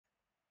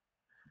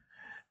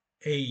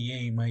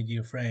Hey, my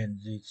dear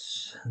friends,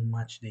 it's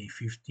match day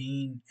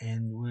 15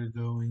 and we're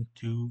going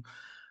to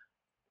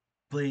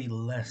play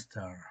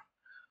Leicester.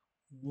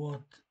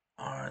 What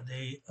are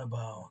they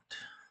about?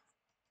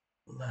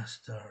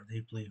 Leicester,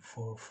 they play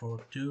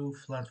 4-4-2,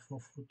 flat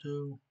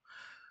 4-4-2,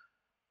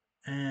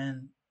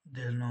 and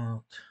they're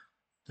not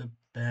the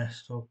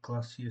best or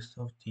classiest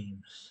of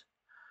teams.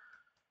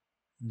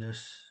 The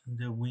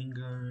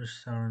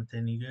wingers aren't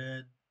any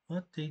good,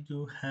 but they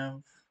do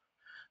have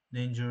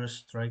dangerous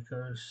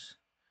strikers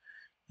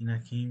in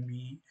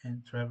Akimbi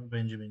and Trevor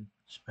Benjamin,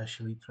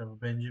 especially Trevor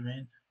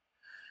Benjamin.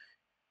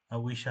 I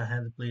wish I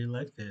had a player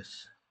like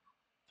this,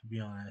 to be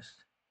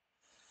honest.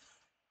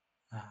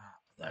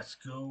 Let's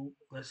go.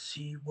 Let's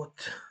see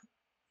what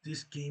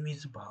this game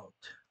is about.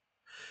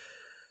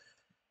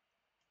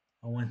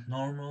 I went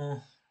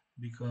normal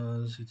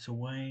because it's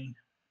away.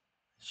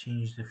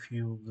 Changed a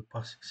few of the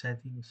passing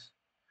settings.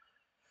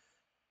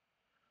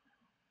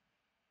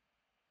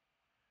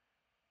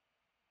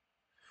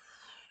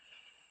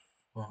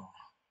 Oh,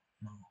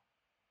 no.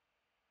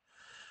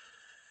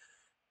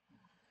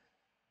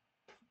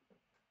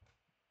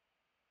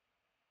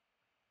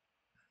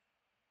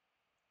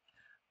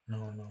 No,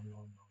 no, no, no,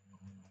 no,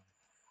 no.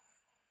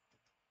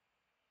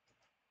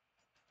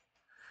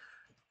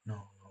 No,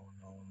 no,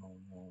 no, no,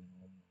 no,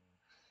 no, no.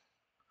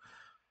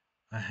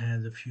 I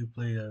had a few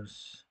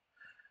players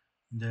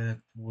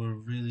that were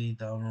really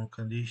down on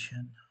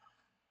condition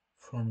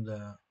from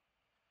the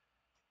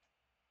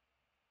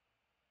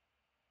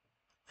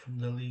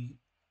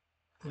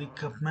League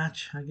Cup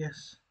match, I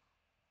guess.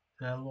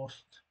 That I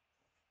lost.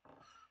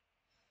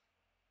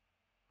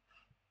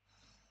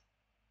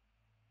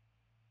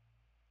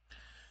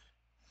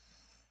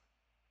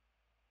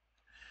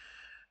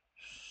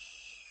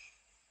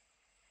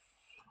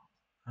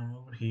 I'm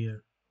over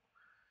here.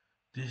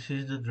 This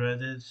is the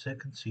dreaded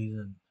second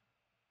season.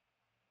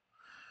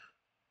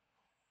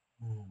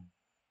 Oh,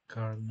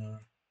 Gardner.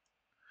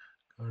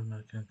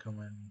 Gardner can come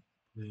and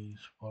play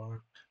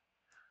Sparked.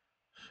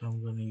 So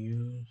I'm gonna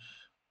use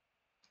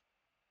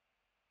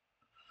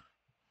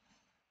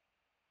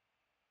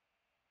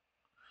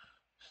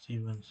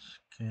Stevens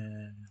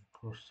can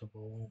cross the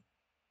ball.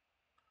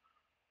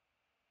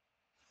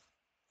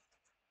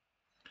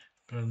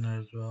 Gardner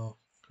as well.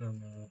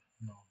 Gardner,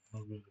 no,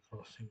 not really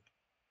crossing.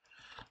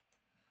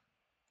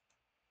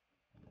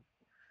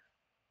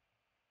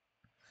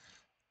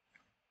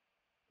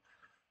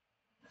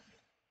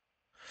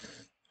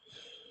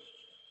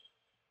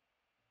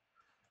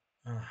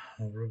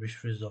 A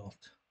rubbish result.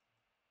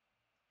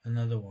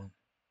 Another one.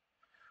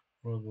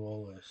 Rod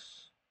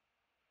Wallace.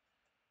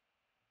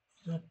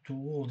 He's not too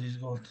old, he's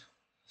got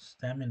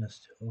stamina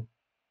still.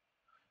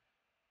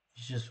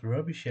 He's just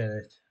rubbish at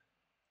it.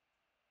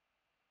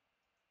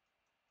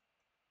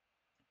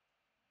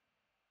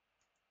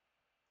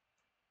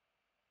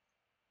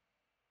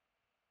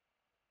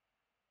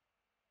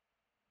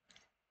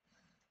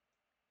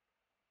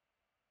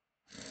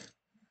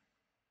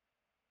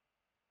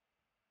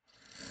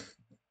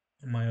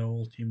 My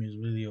old team is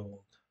really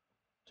old,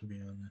 to be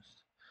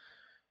honest.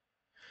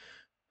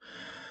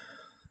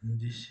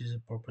 This is a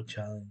proper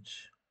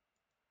challenge.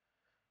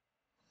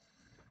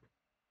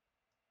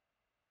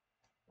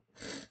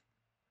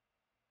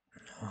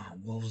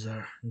 Wolves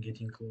are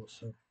getting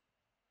closer.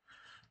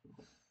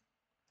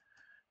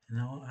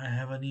 Now I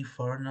have an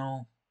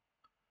infernal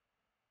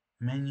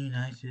Man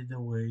United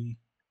away,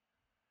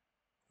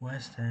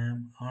 West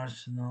Ham,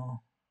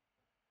 Arsenal,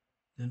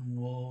 then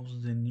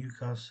Wolves, then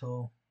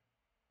Newcastle.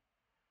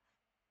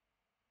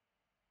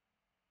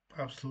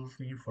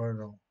 Absolutely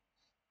infernal.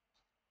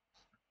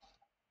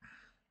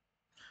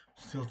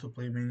 Still to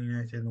play Man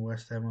United and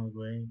West Ham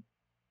away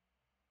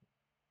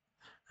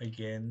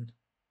again,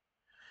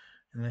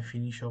 and I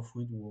finish off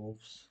with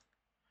Wolves.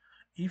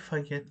 If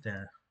I get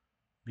there,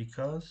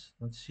 because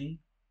let's see,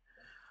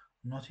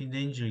 I'm not in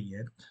danger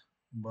yet,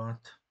 but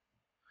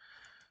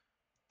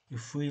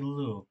if we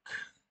look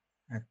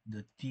at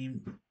the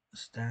team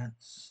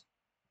stats,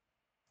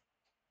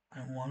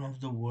 I'm one of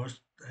the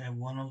worst. I have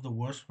one of the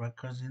worst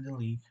records in the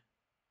league.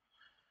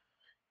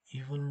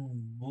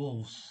 Even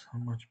Wolves are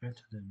much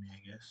better than me,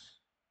 I guess.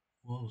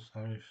 Wolves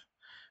are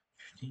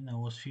 15. I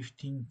was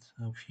 15th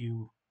a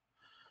few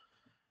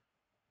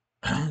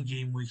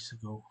game weeks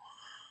ago.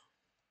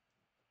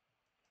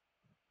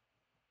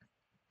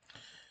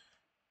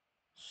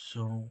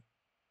 So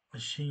I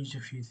changed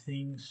a few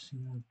things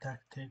in the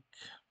tactic.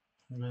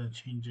 I'm gonna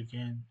change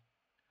again.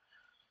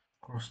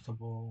 Cross the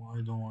ball.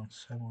 I don't want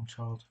Simon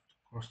Charlton to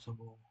cross the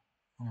ball.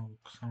 Oh,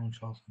 Simon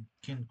Charlton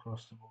can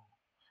cross the ball.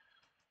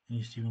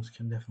 And Stevens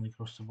can definitely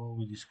cross the ball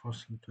with his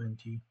crossing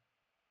 20.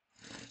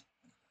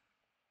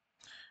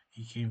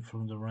 He came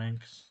from the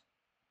ranks.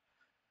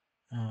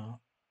 Uh,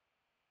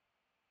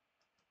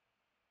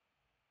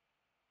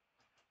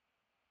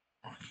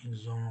 okay,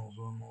 zonal.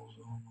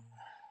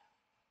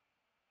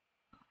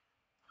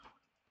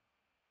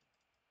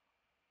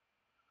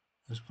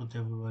 Let's put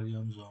everybody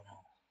on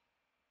zonal.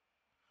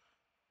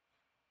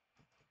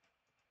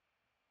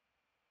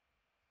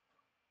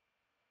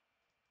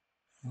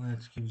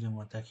 Let's give them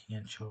attacking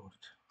and short.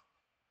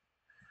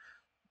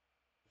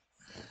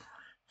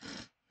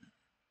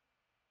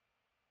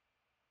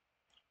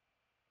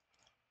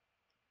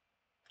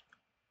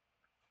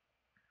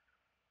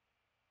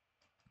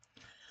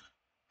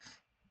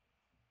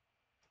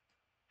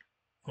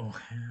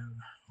 O'Hare,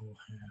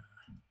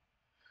 O'Hare.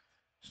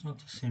 It's not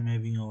the same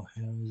having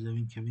O'Hare as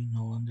having Kevin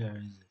Nolan there,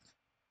 is it?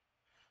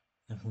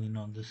 Definitely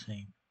not the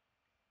same.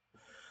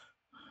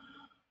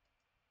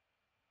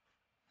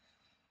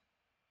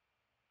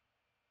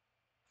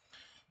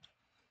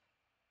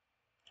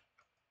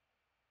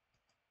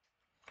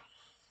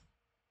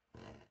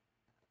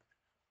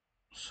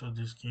 So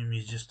this game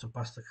is just to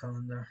pass the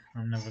calendar.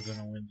 I'm never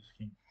gonna win this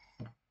game.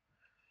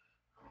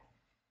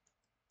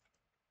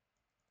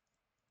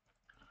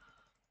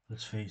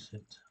 Let's face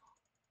it.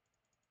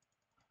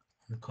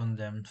 I'm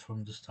condemned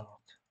from the start.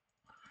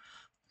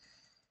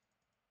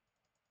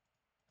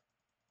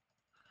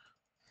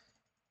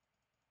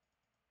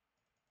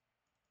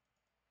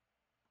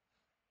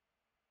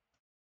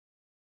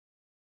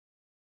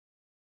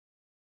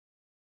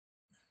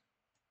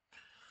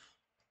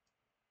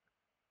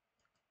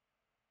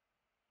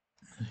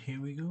 And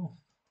here we go.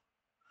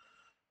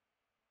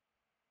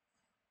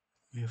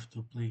 We have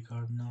to play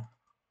Gardner.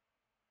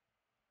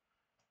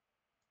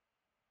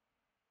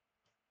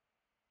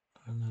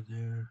 Gardner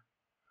there.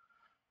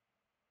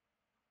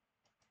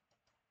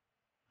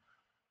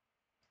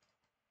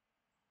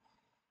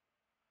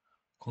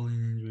 Colin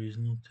Andrew is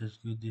not as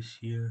good this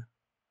year.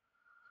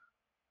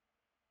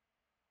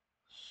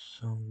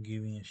 So I'm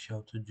giving a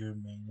shout to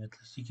Jermaine. At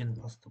least he can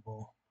pass the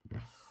ball.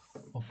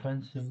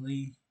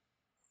 Offensively,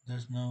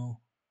 there's nothing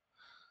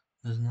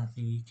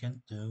he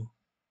can't do.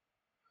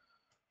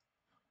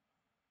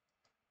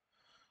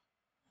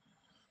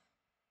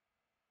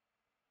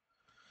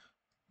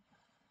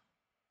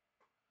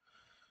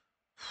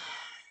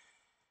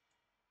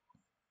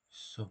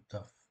 So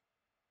tough.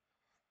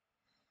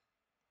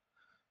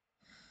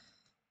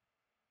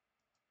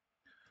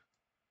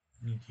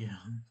 Nicky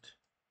Hunt.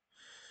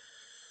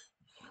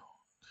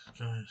 These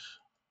guys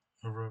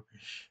are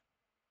rubbish.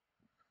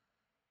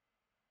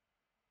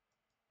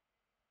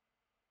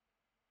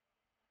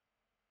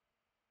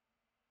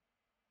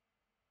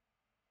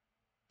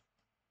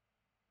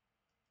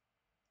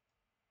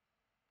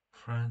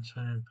 Franson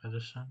and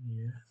Pedersen,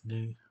 yeah,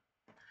 they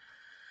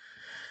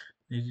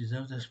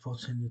deserve their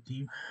spots in the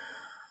team.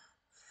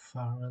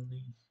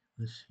 Farrelly,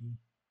 let's see.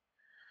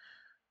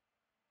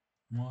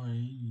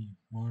 Morini.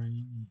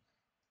 Morini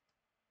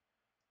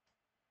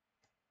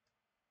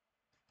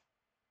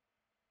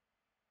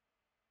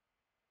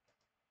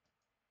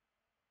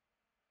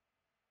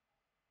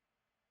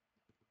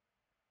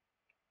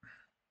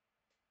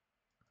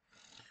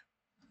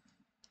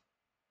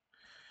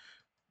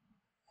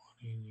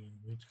and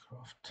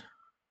Whitcroft.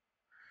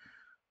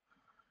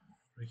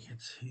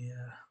 Ricketts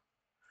here.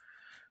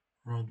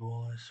 Rod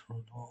Wallace,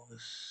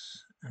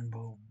 and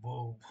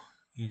Bob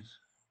is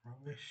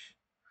rubbish.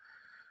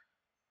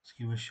 Let's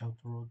give a shout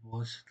to Rod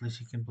Wallace. At least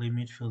he can play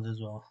midfield as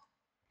well.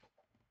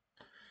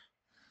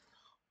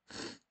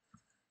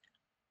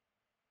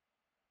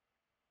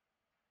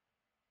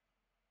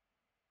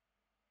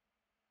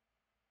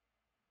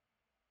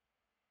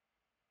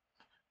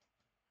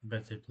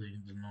 Better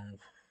playing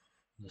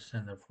the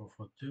center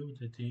 4-4-2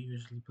 that they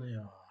usually play.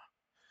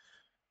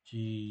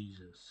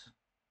 Jesus.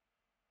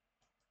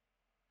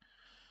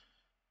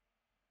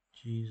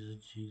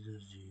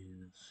 Jesus.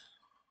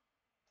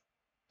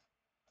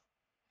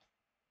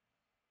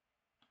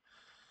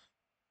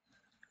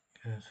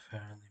 Got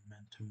Fairley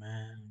man to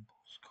man on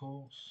both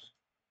goals.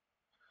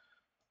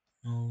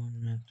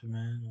 Nolan man to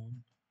man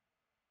on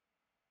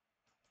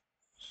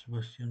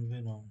Sebastian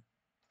Veron.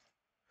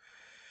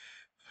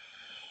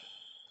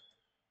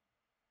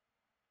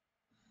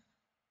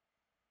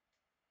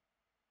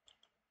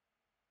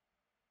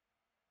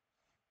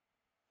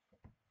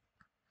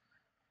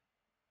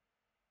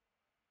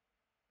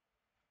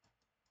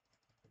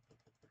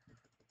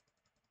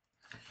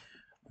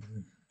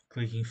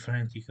 Clicking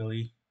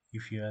frantically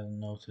if you hadn't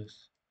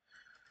noticed.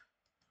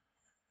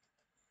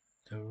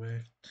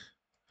 Direct.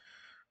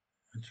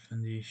 Which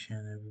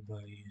condition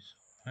everybody is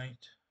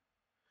alright.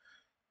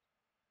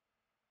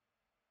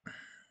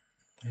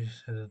 I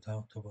just had a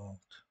doubt about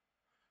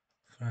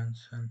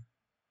Franson.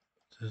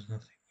 There's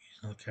nothing,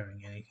 he's not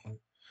carrying anything.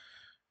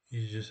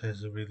 He just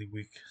has a really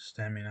weak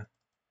stamina.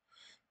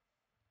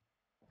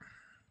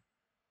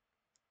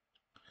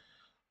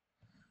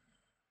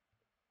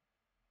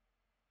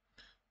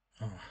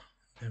 Oh,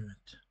 damn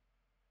it.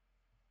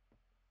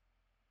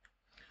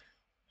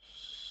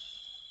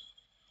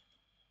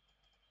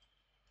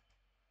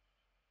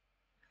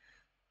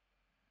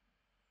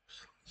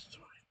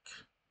 Strike.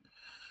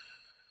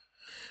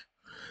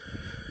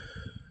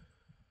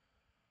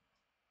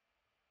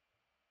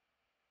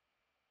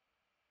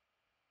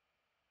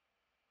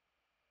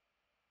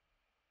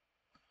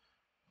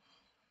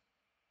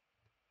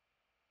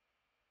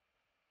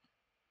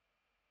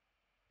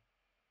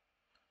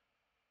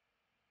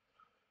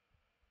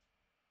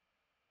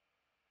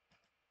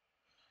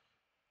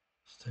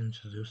 It's time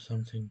to do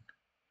something.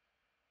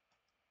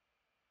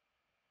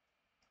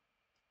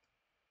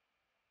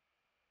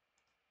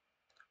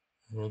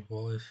 Road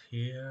ball is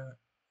here.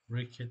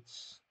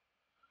 Rickets.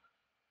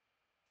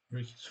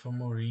 Rickets for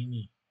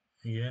Morini.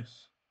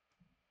 Yes.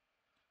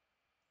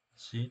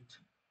 That's it.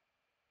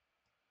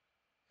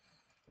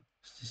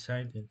 It's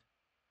decided.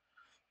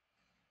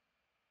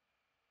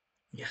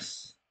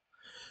 Yes.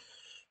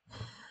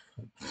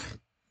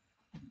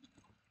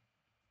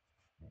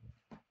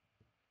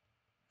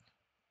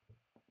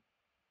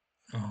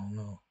 Oh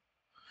no.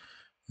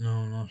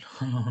 No, no,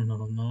 no, no,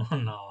 no, no, no, no,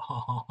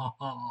 no,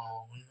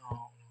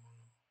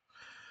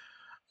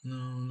 no,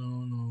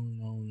 no,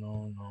 no,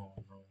 no,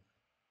 no,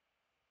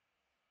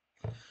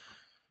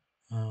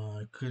 no.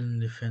 I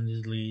couldn't defend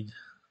his lead.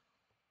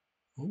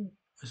 Oh,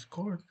 I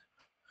scored.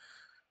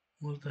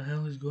 What the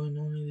hell is going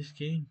on in this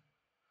game?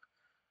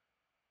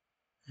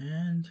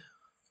 And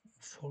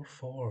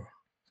 4-4.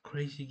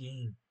 Crazy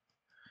game.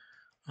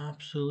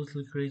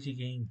 Absolutely crazy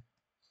game.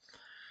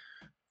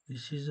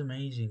 This is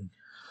amazing.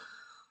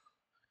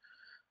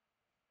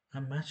 I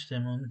matched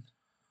them on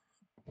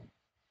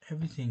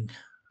everything.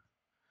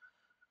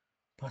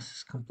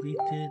 Passes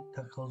completed,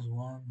 tackles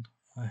won.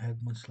 I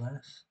had much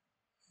less.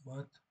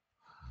 But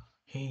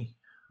hey,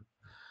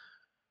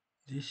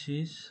 this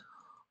is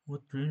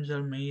what dreams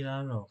are made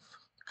out of.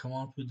 Come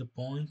out with a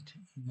point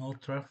in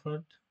Old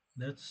Trafford.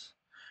 That's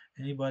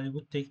anybody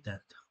would take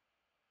that.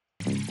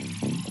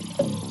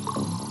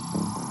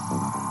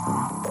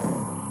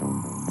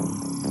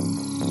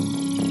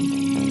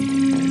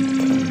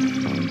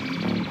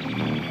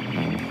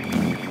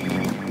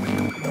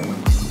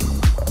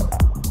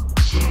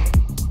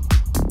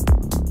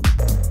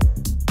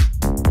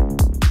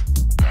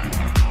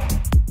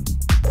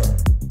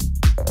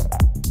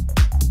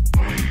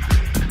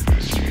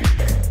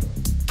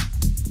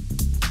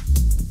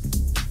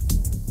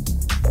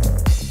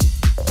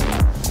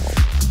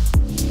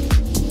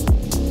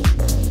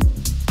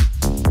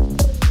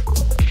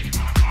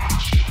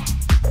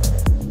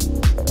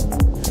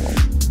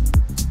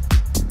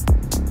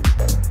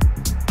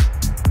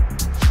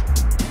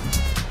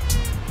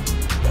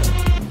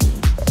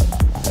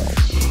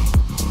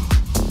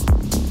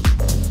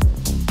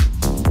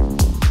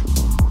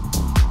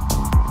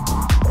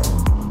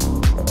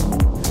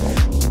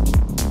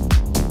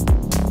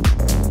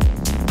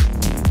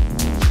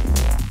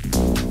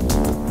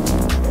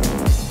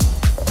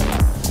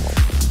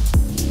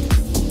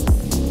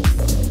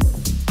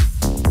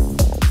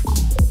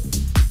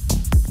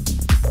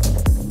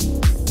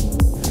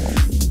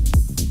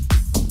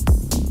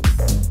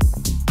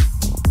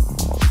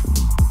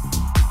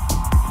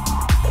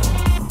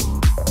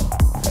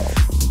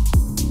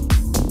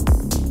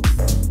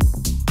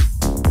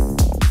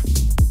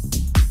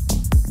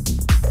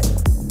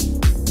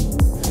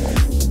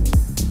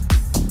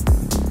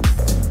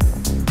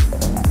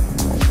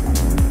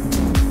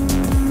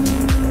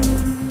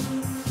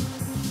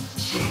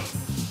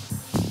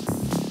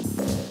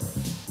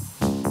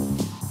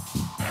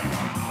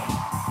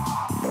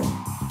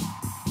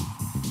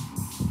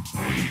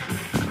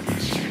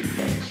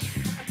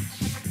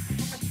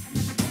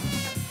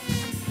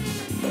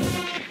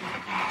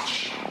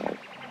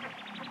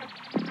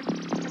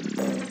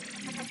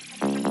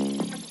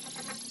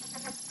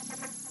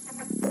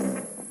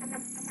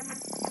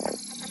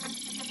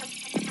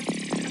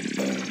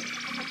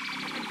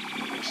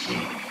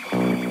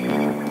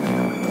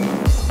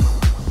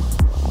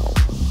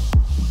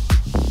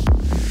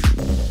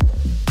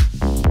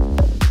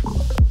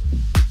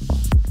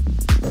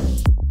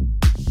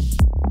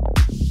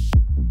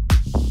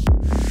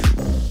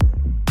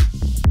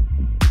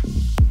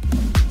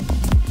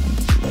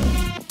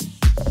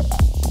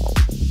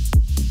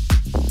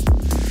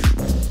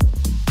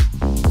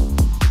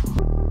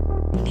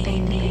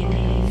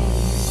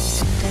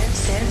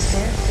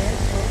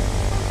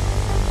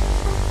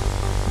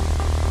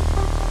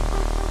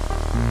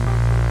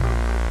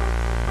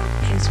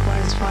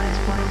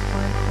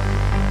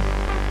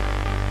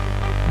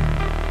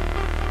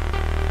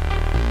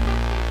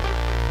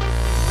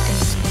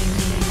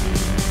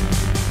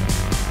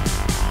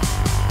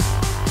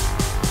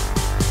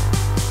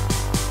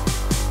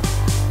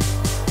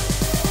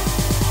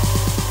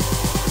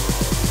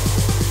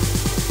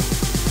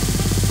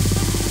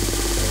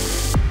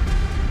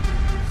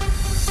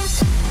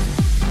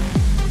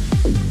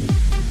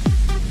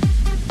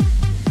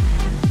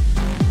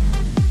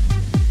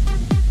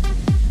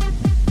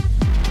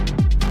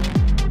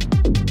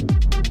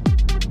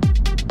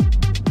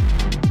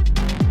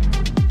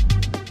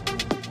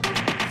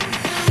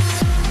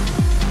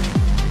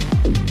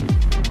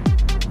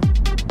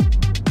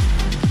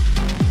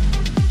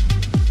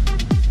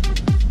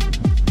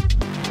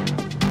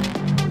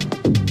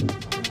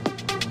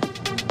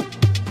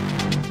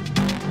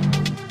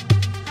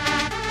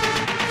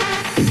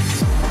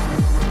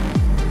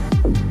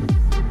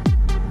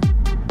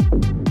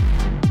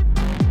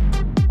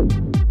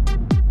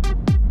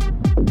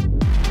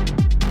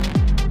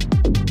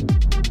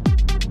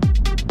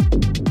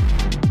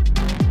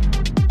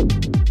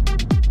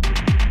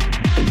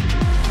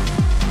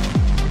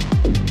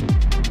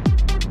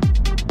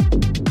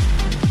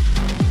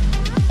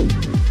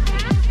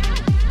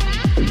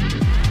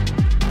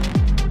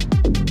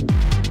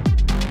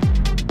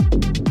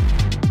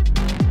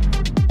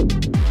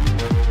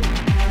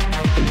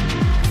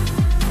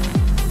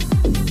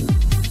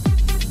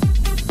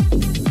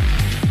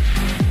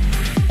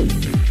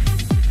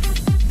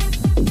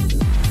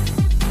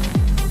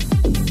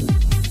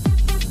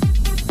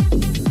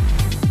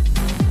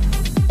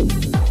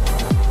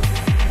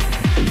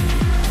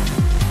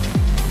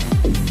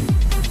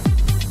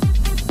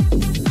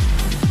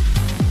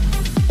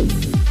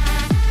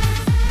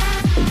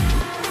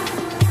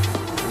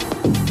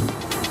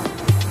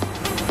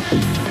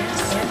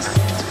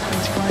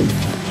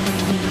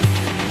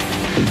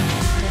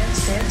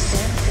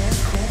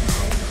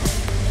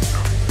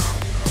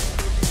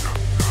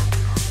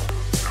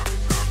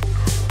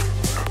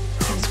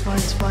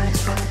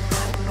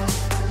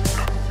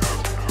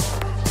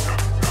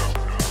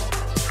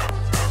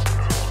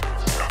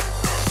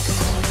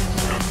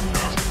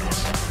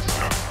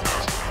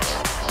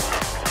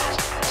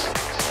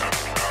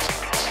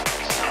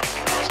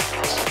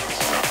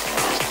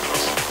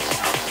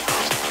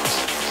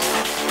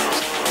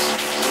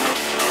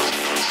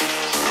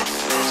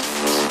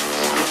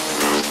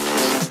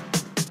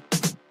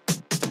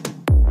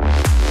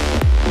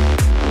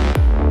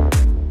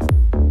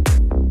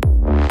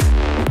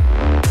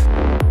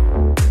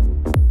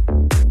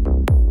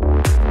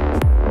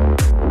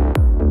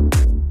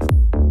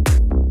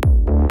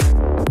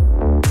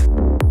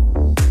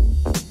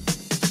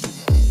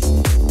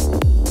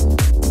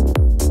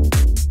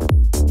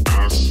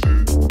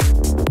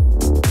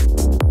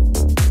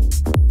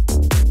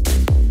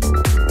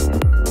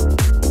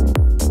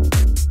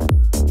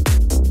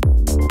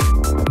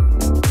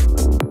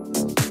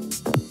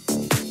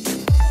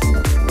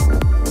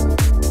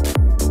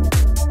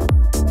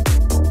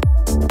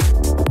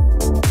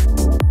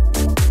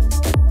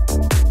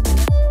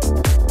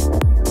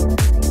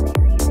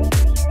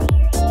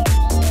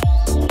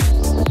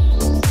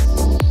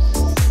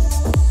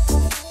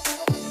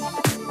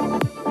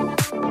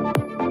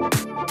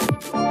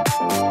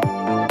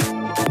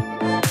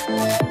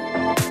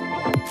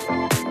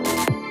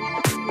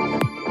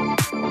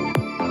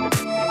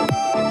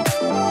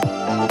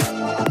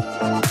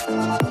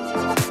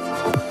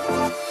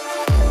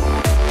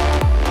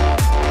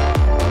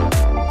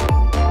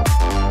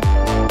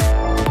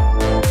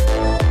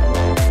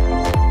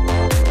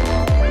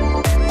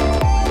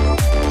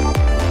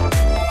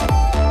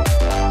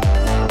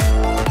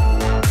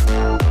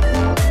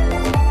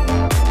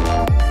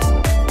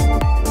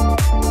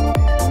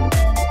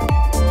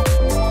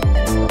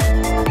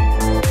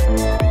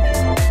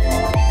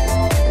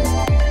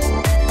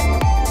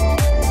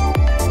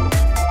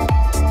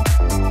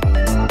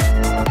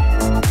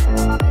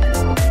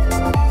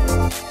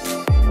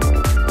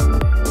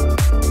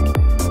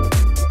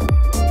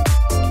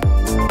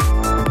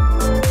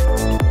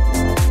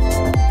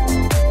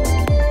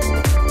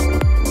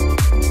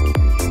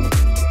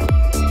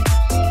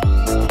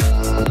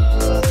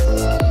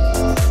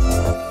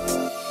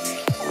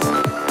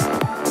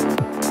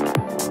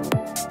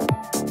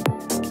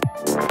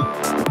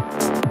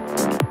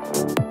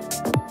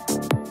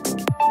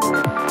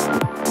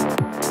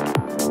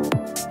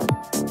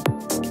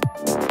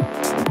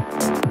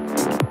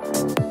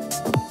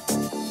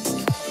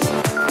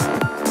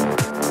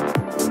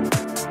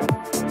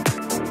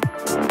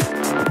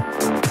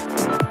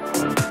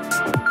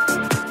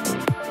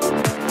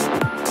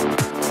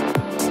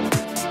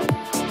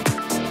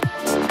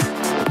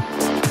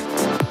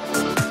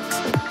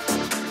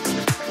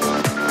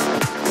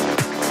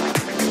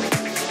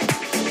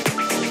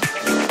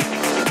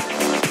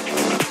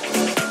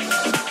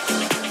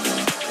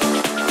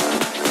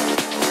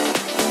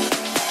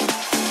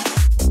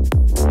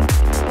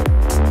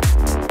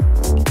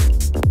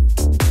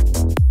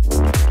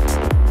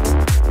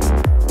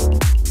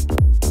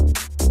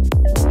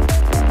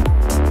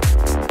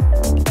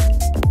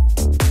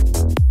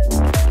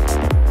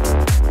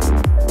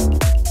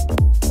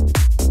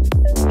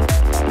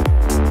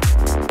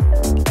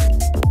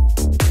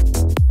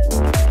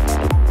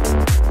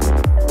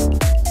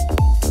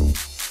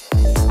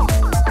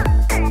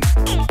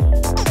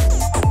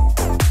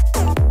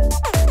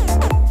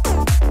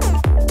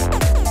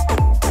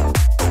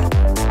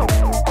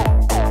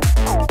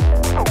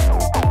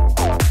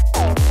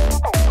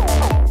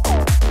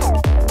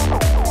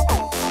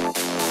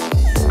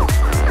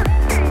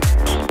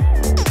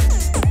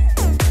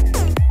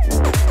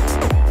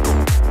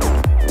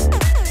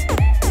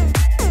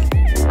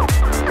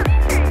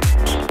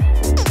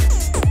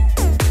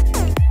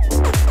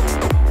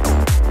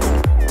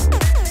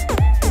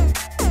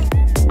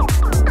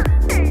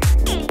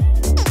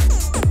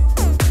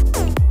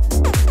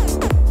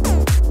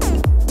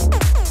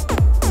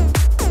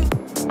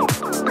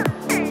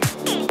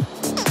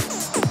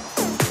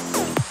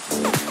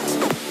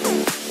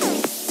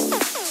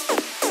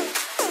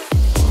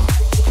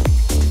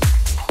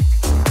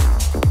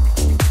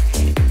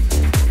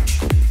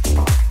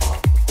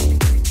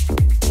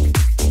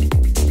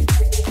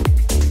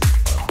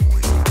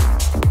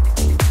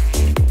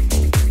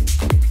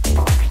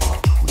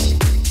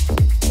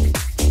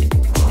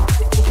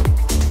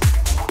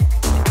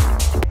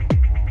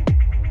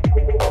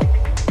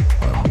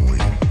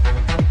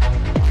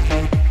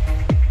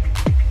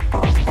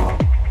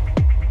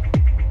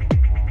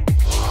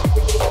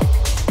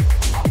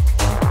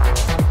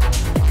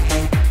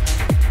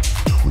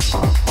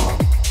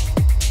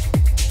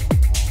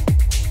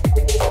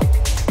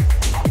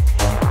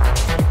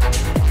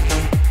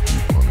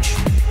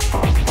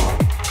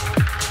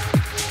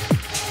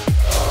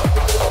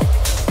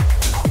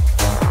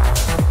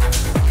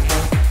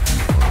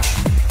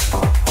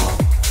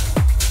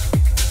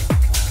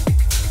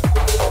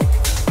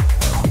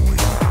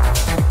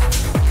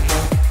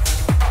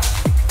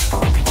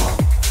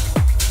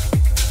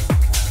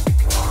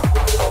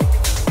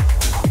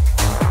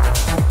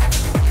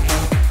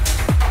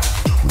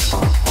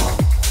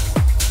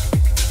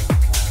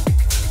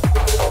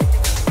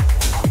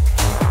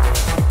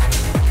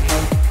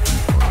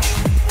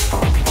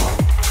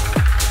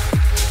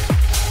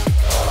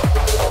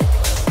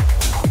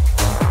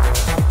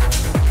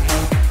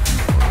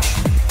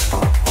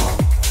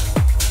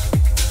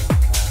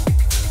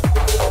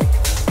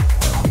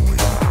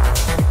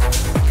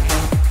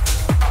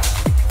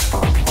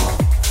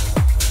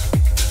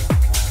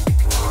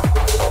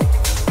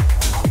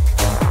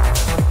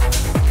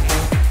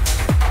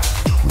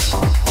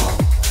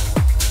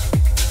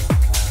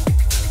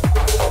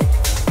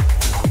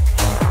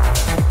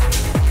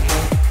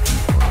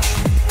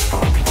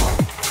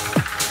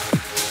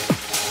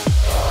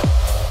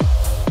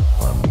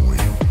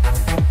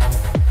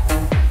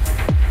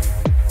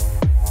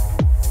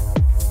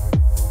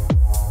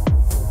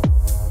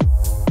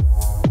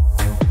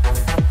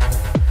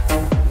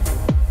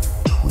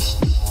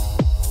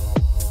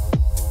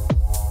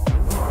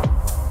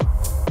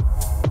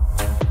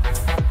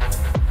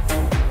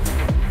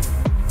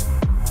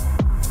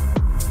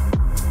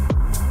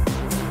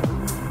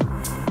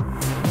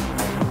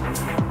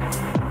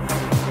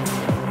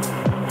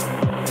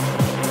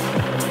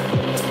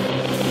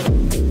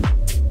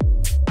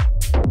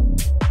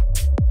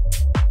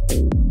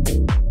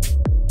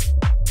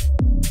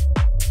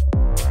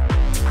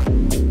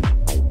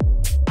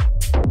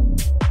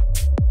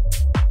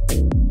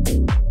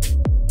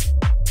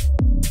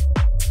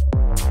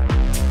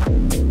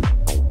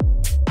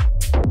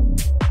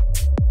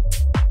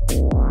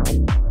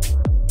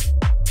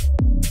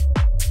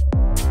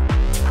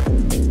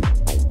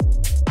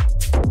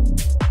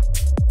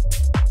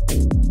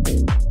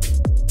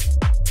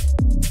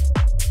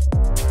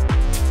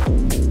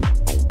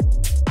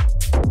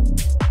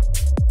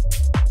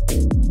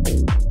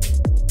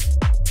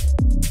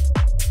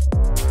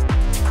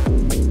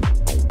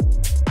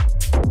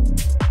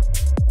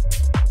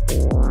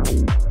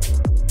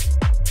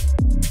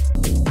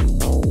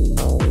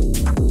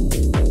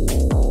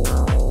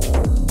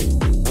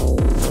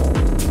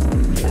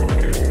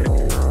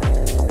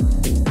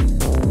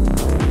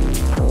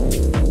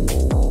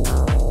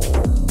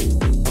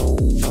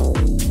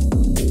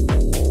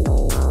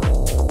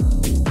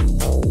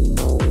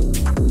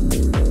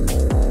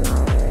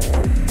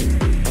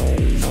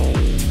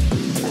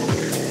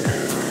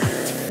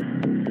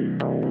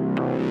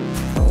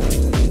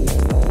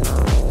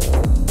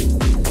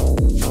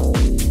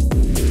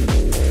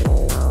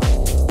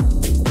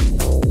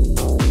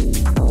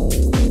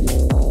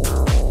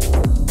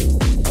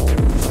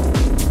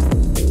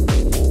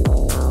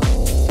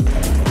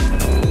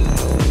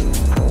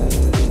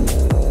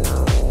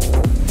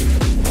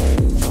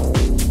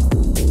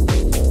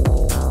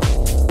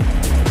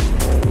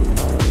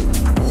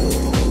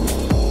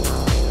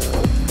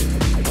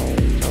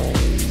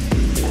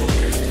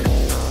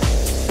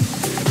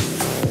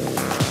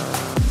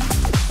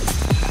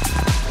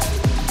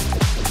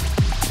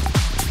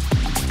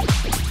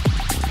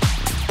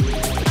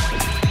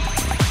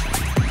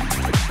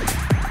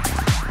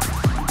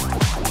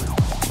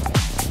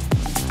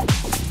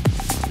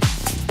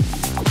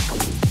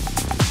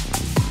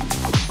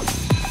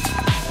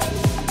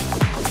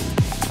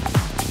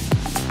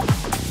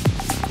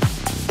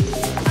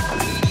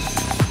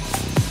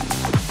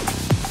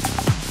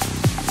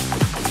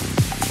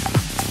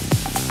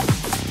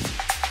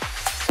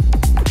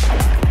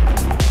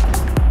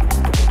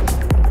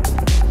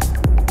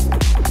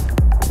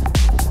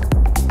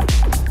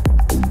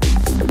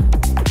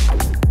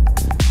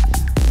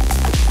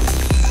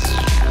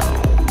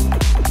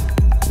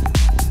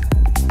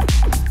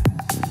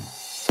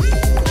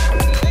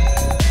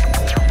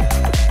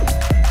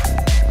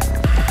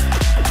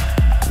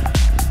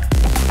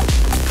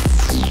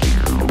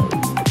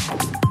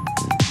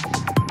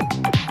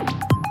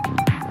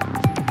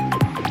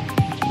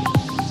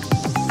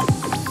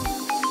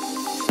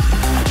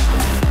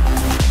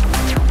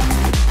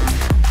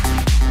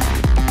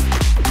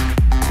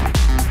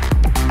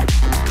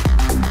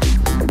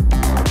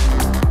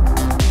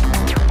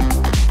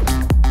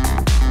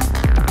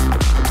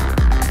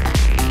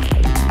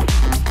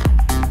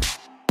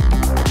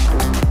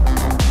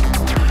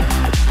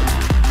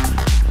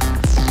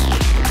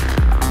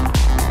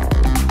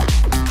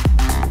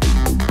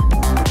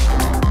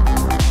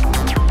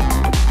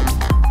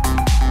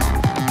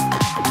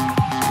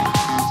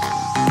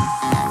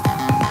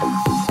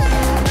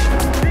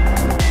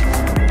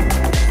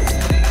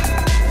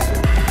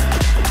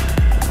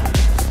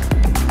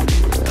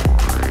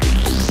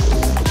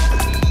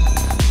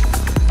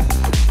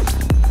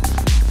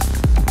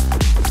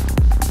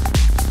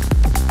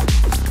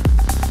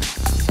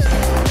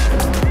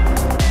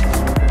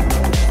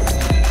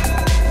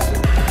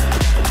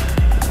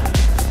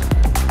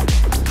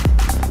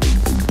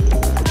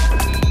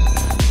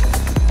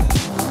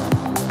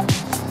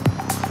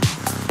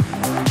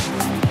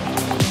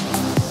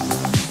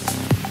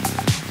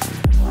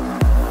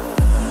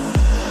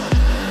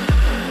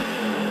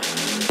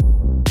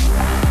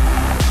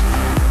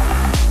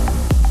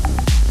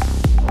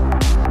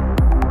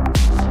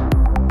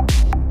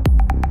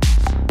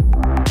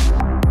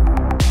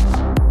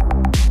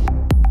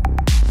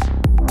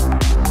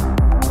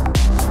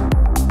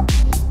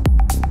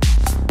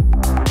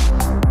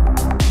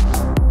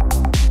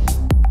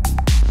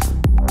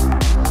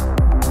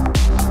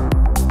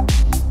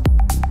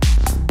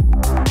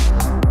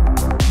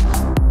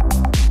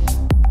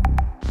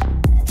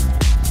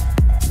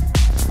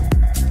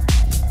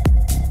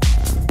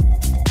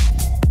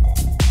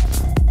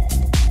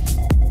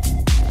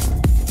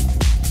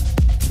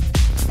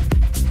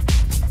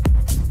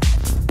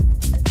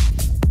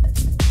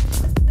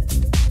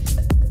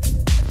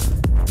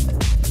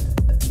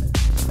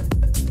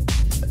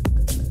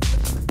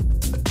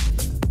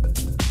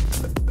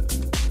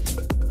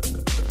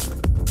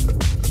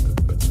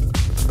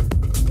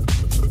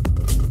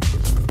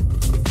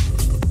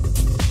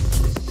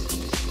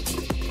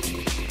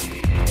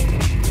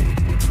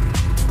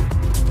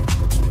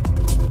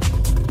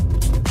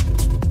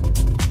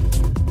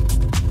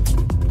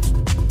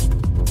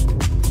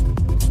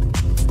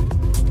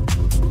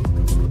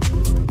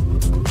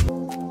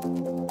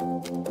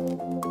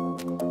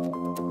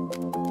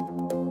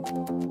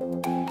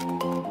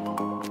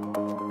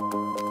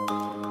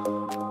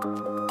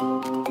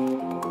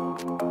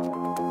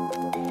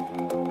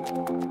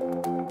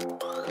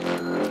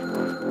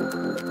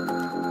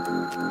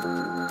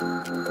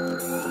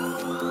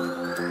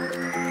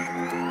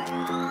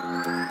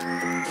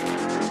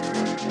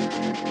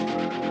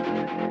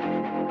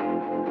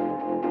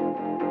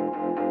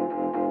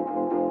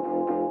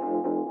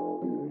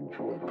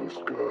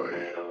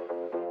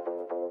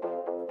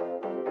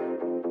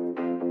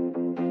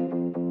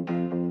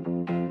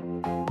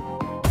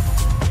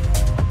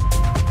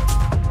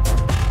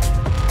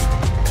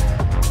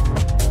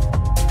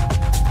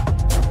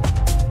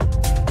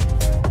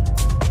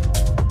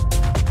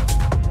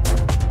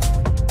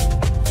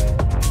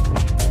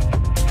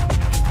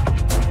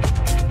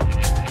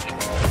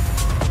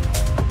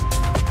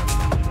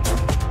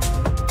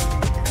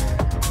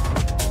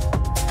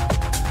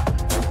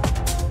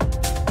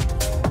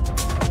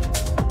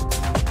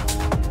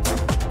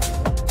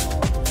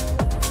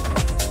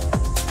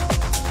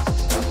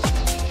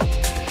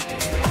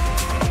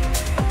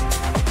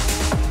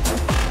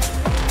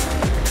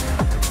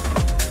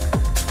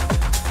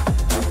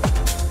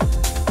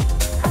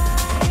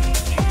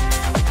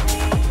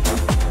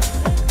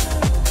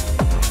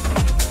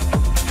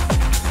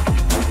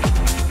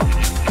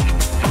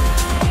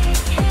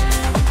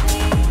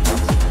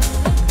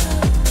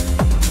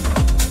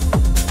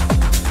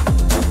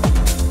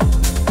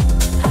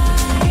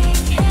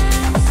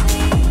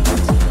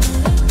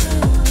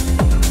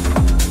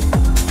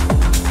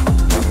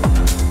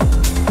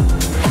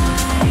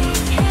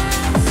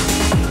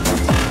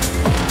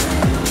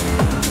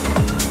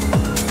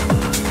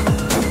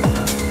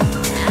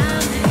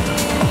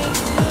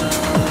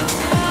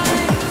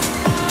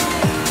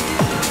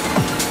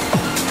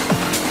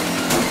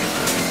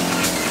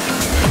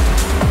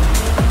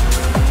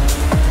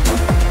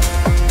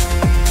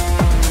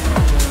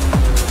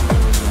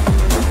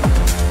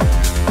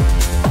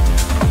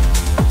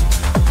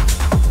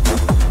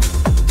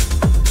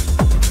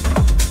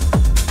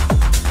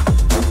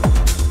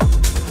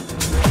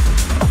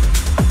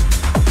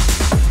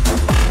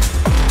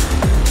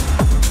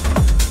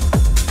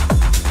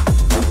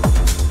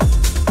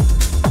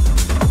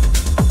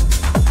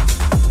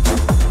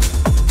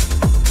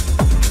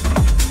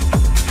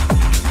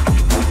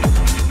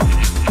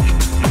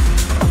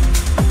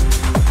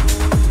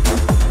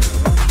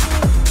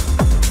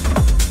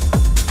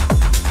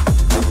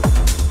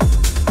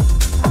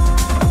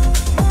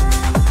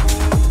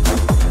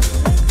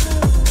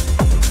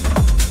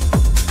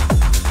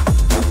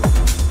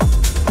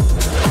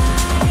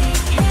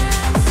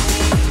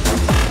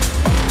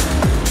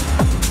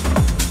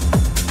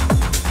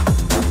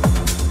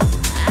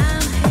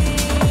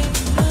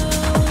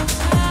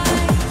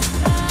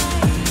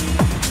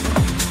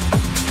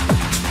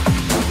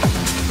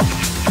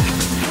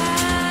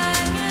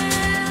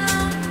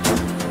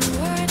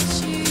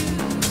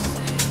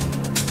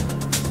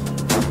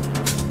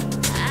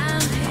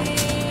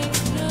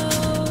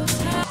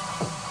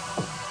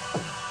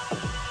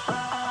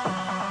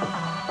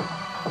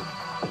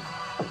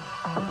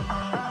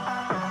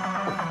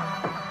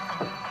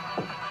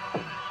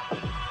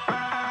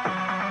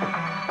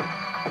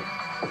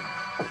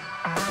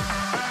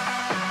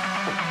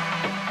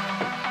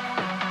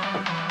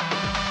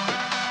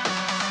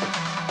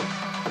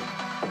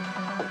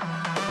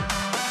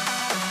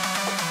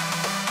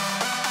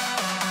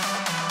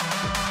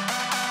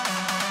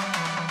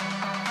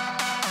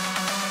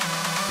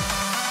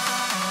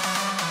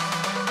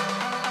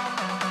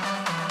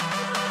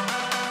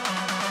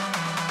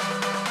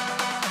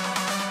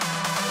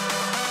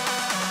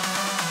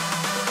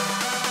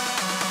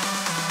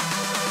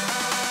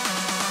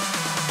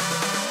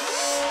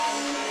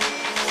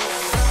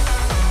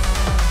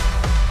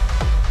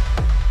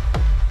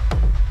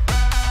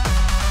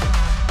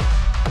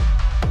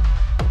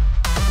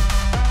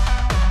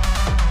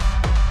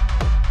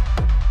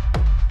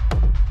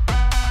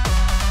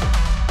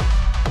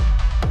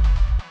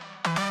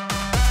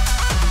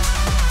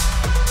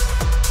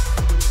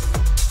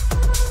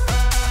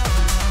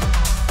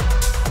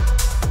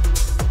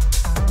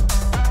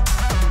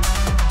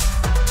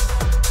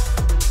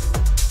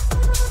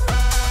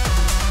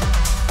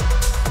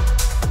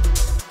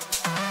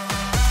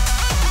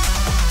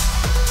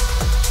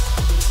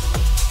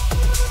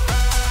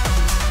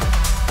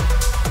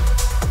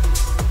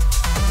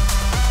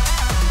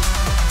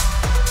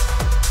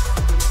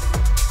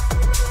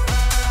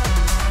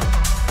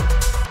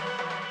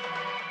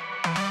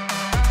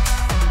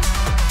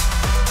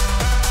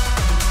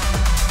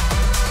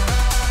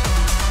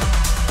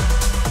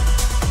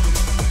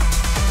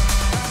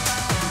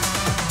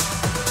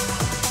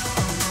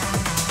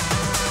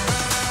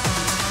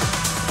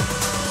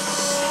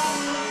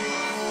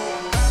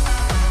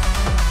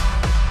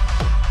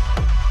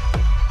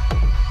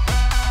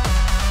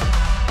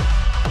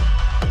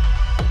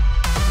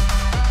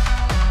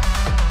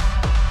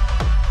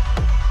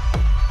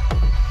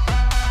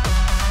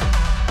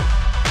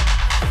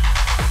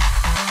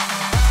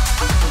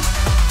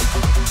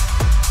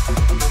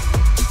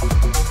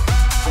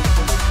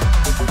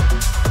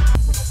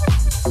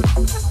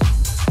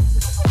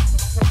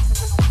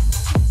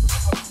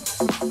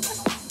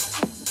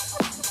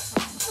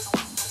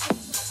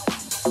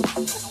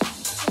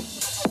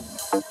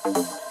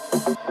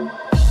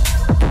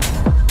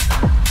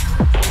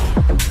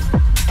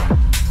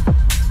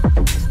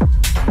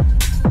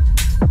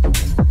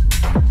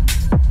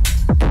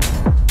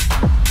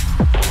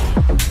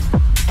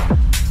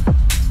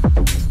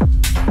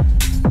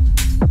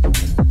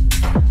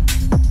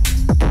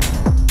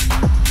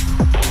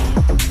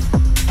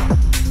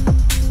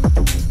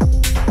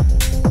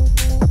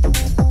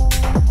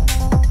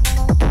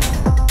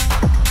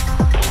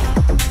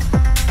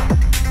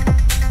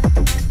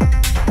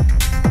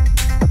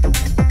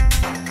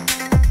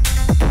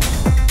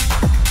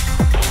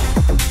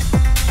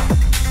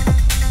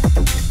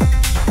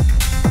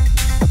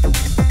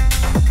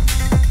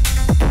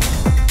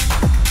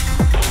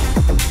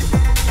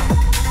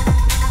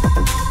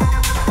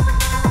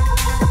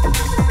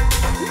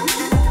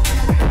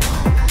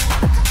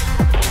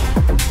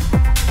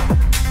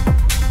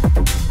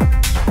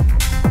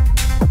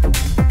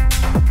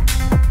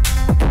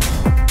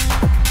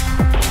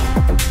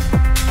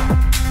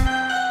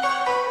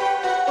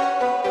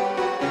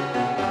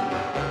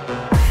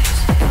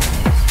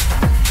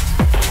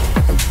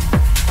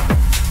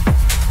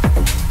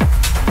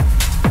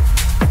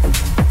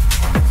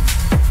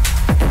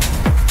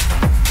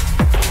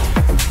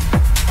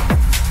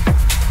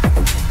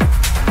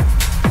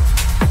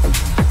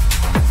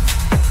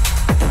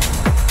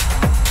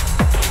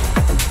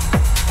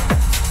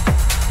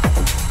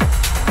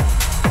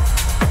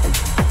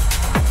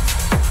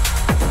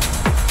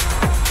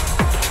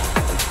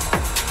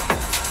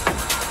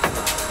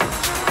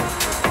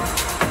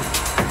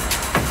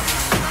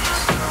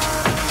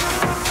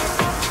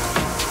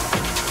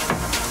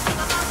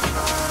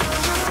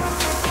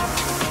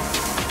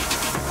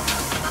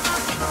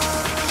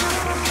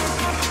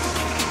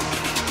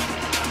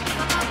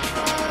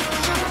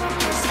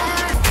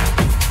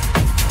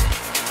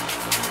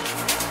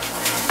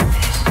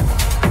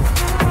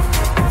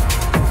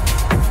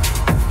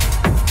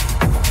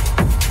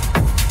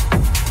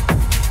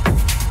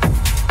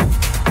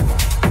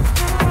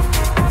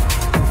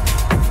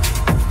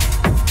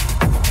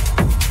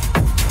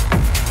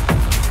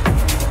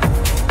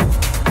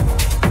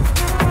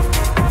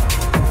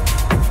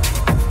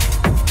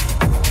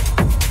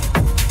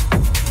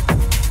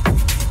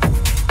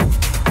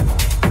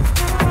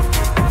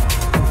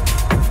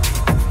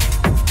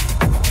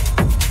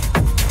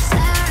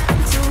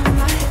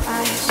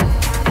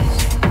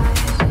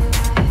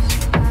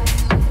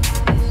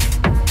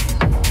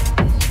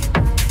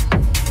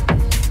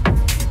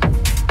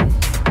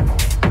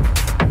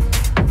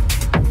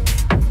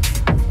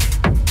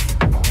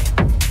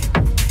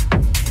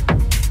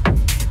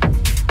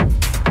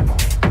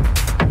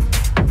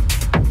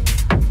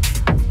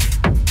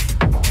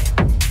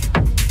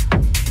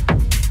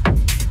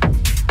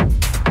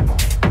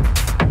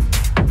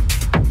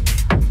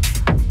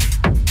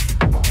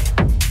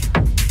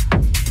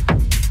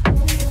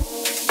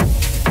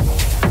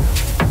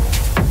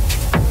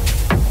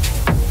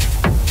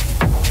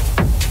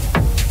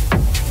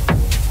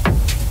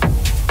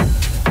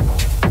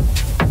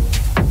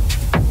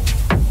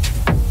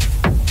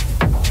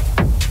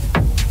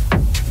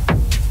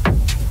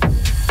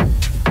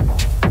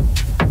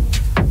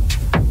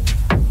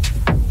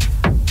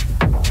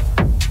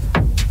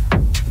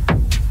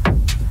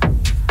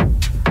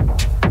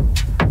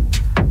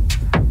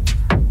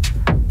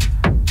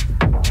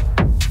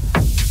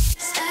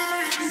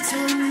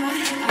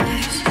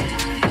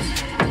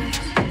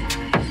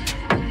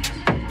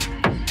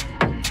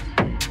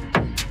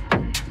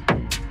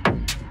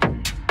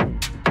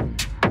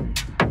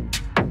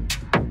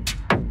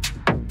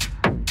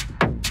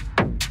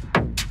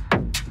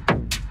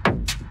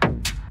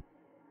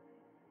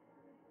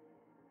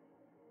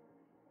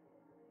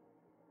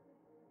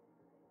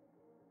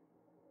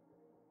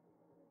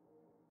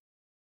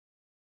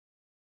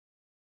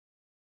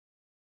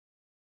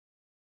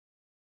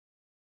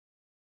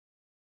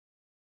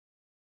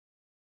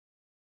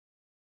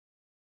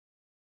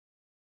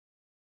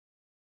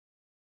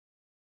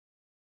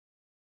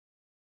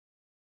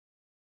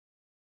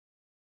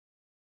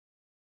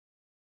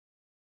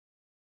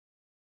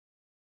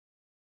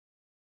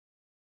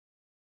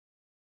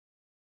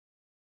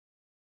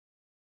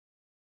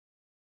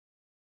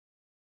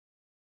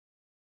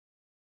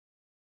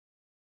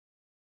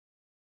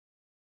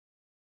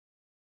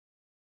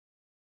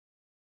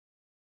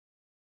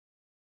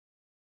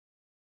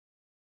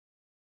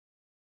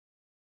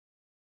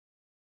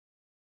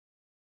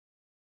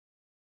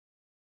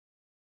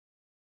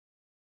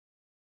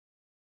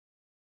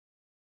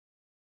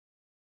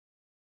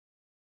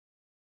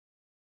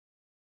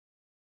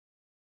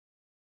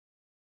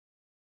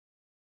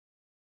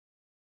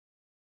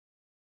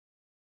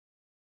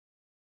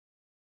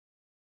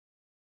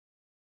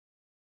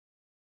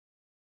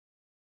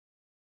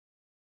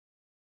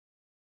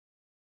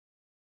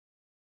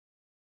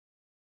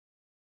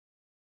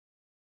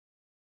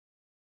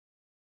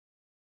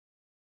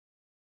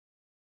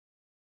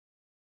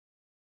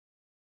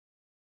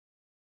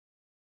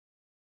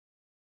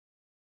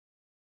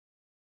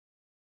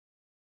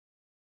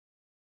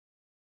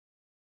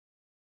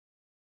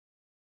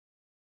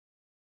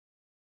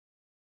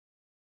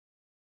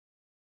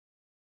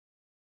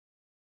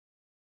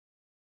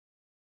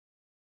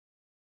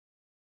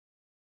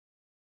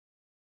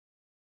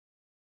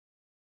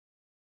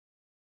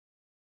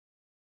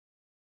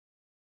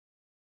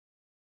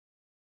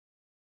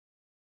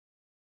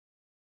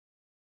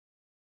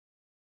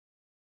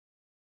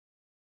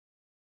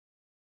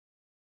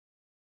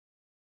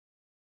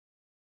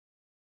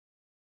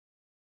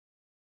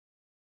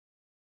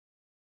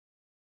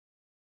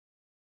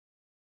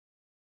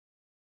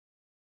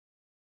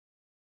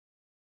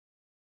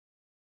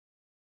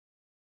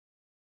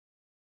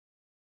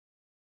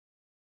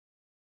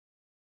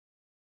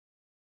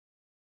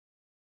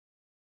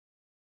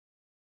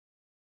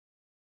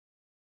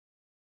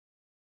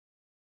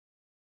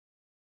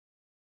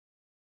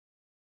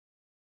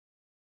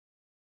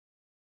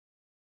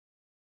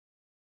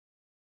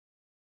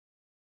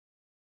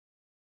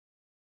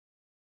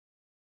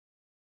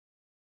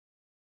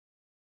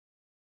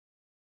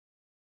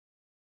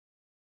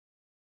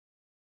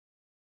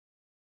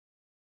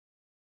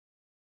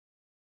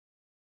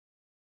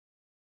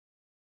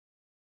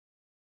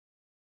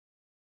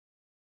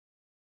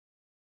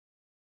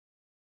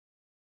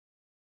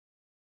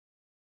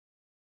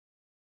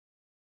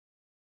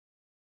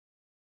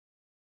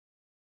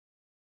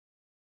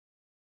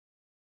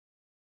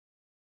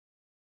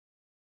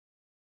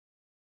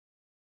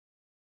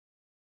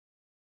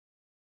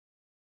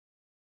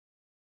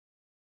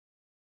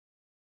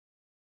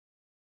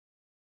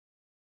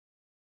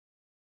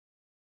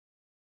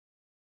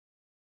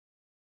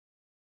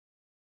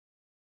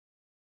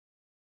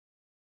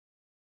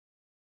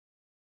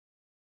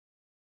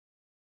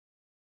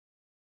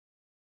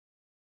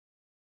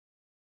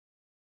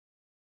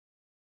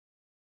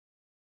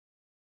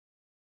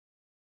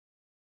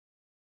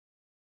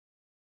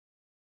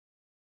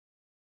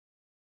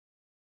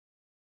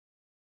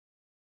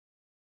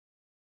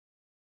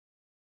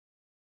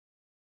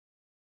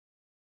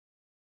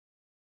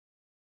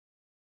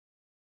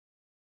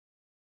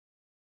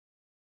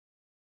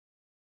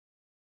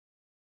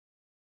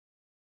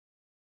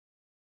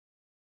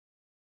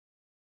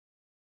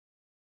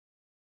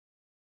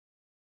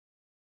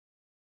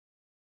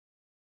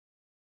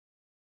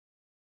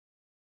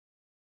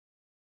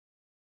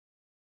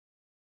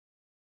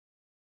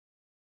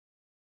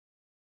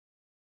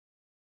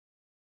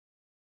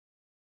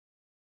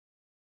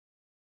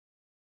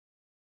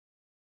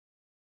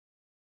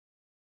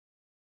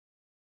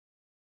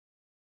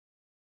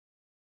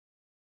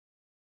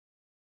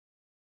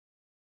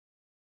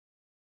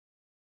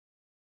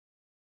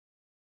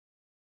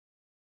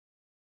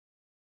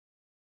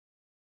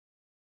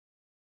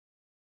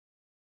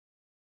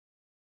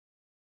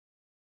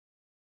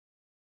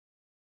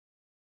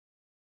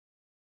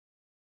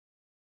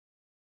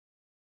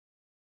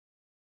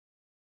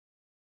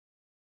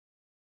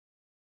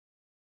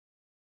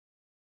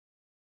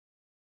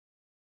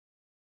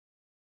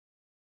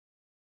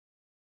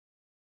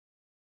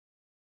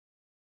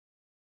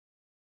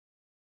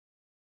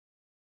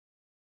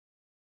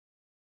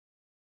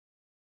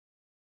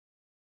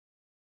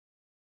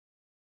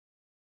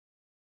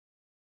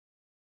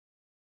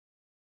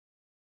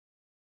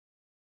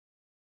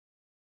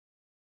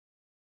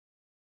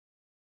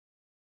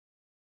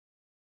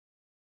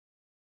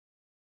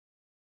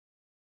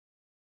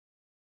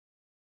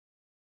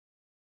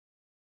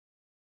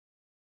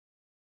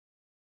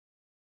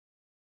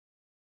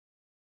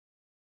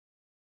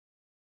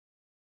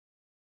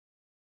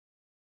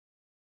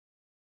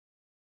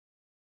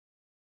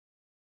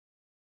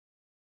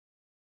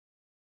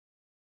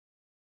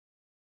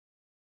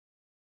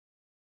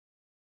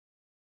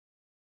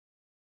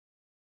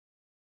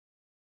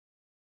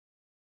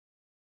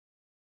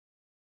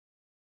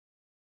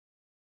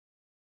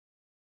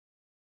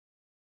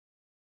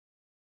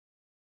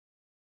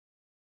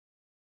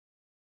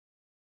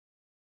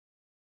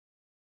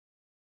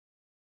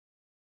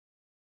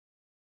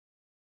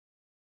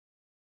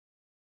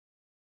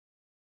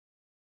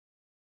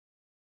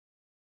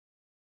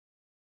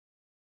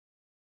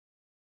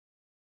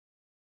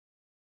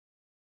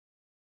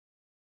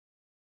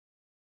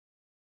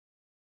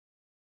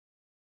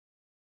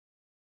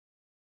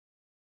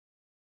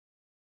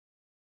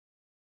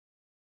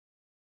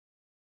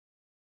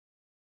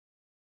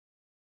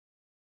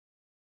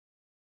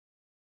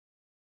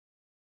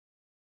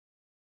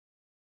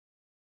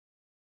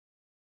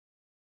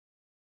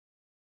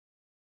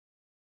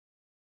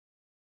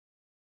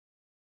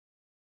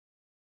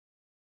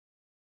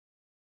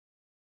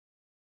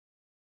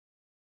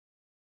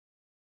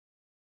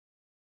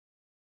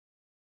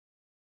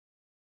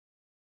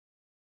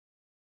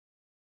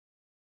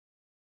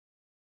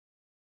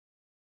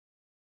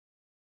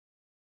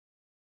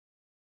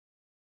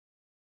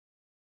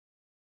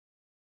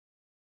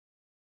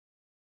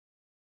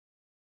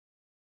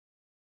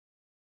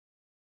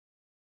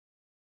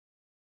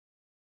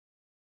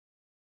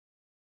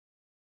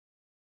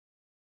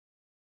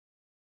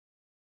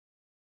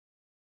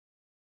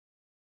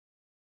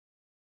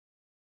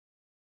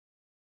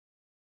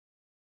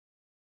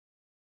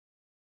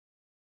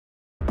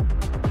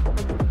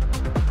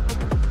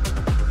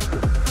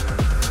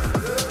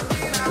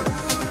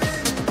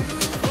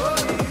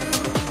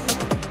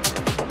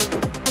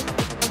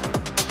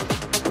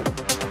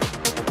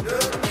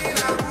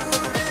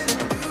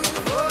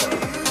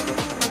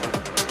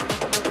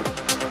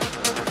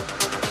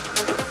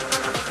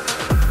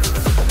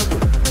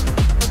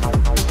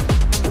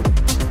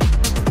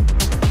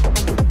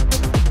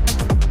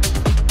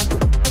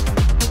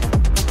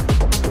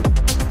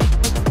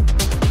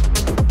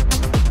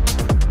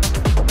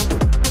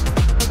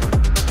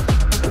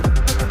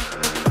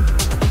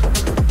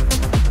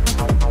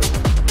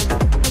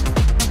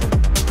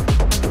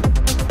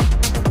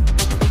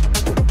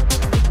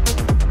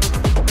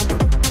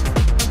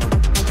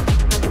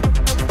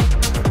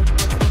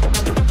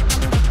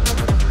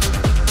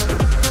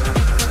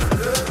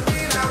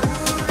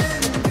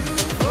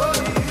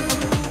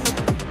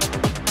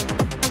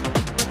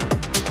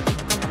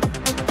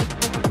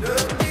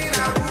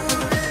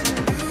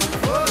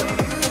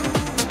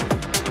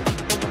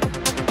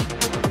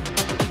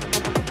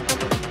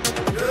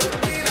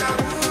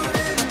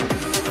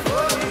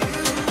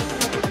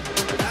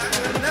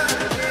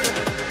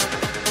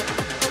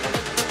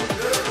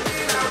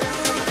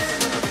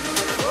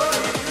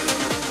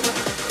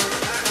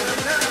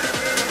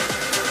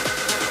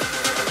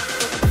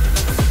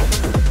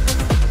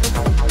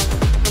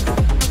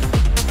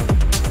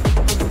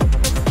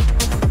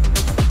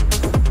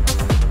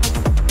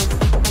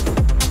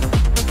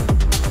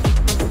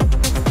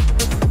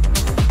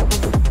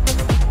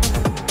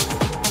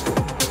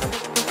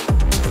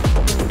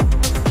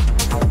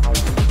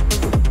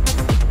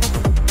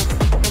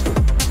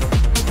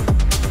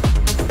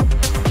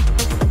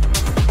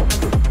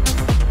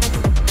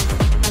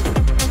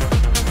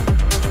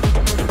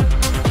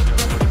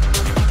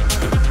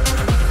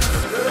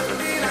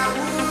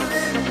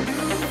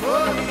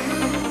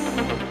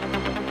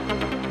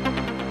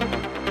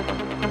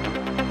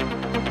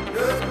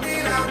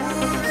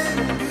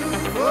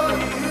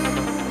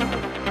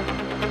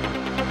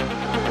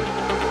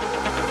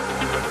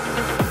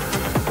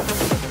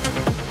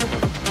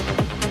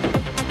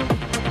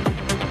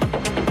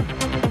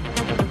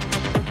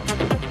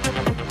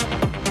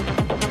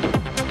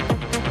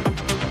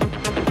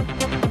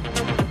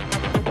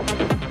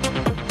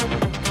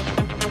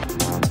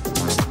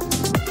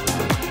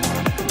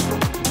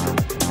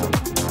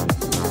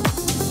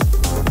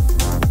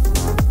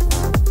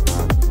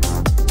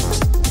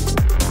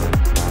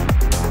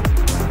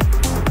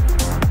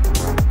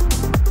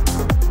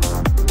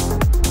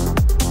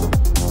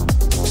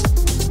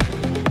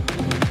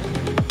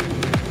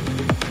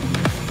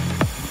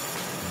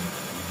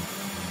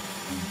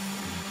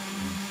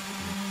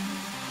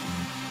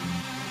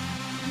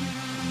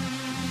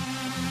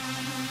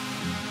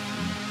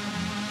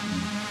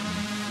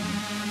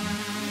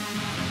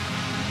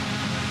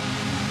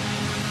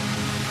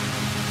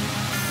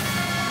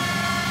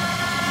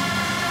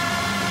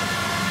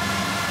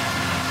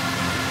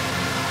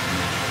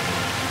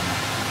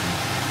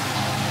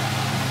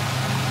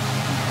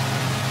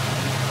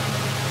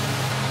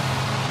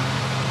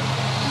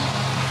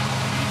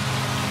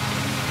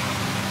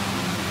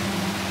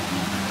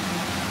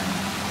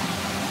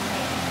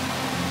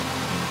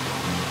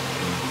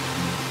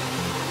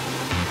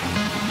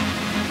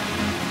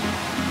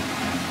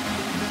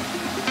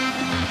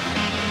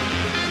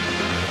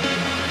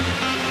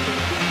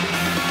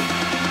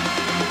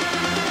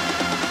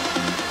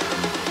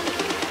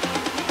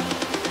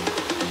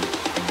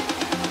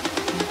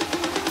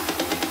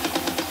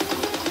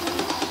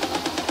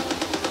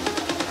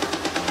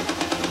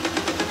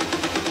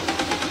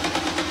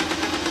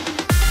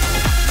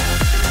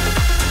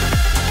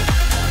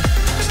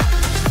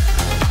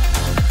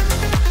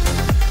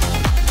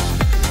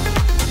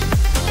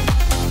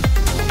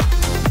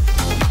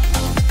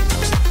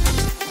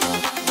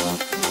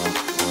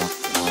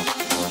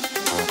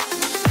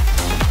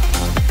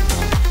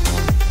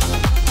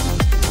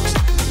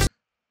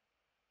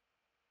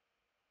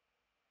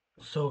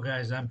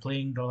 guys, I'm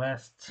playing the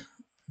last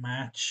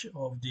match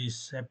of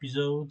this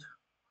episode,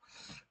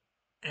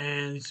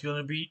 and it's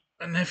gonna be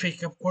an FA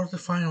Cup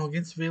quarterfinal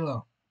against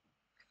Villa.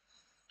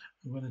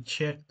 I'm gonna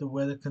check the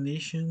weather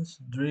conditions.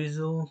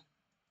 Drizzle.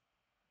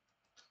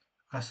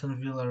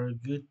 Aston Villa are a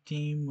good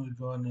team. We're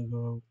gonna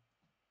go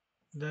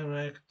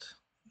direct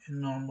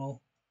and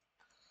normal.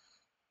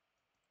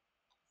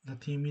 The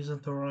team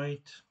isn't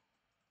alright.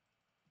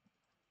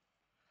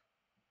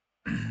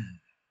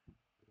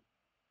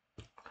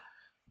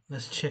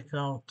 Let's check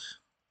out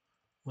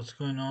what's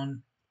going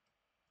on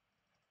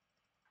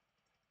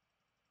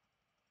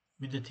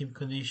with the team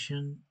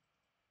condition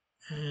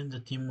and the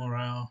team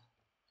morale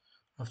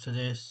after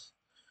this.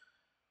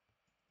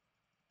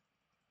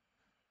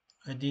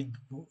 I did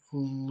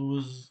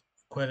lose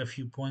quite a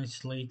few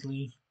points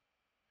lately,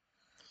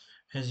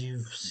 as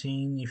you've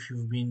seen if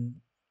you've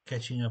been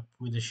catching up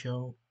with the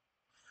show.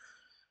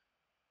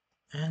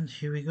 And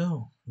here we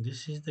go.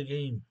 This is the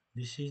game.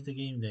 This is the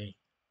game day.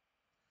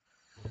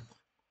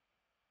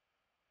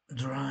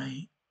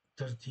 Dry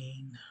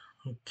 13.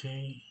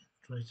 Okay.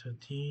 Dry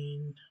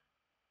 13.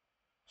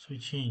 So we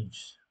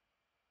changed.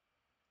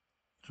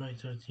 Dry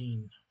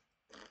 13.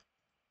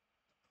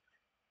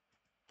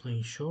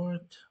 Playing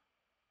short.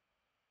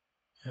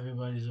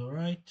 Everybody's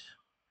alright.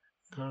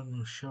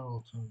 Gardner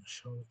Charlton.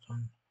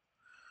 Charlton.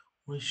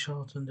 Where's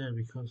Charlton there?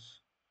 Because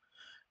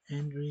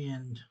Henry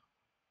and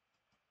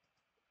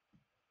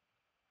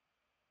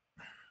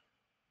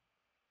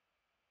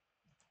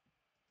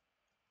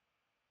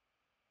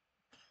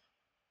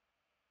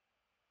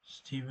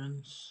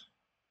Stevens,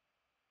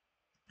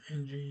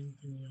 Henry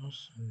and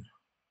Wilson,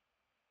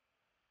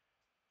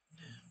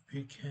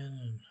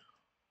 Buchanan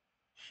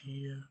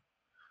here.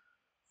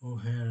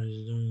 O'Hare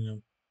is doing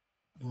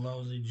a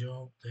lousy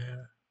job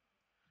there.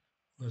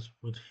 Let's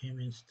put him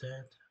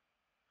instead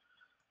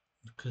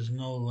because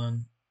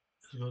Nolan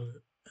has got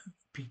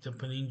picked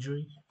up an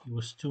injury. He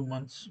was 2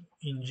 months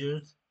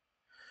injured.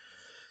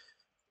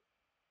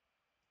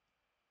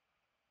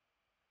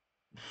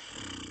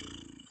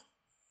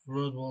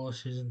 Rod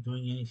Wallace isn't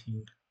doing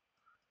anything.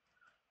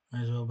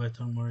 Might as well bet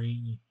on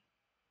Marini.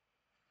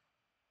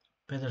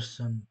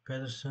 Pedersen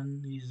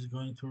is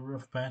going through a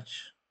rough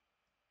patch.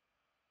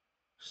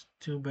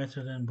 Still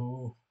better than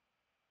Bo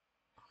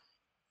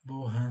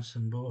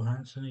Hansen. Bo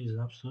Hansen is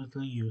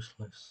absolutely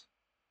useless.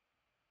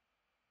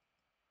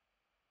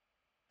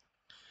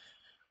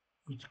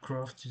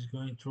 Whitcroft is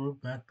going through a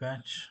bad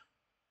patch.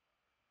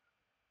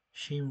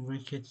 Shane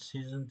Ricketts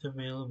isn't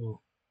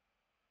available.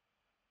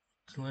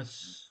 So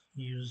let's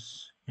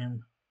use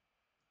him.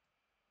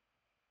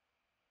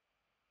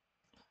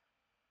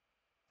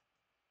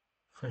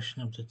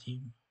 Freshen up the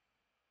team.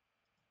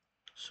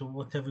 So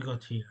what have we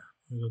got here?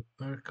 We got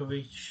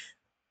Berkovic,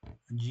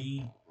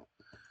 G.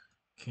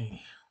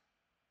 Okay.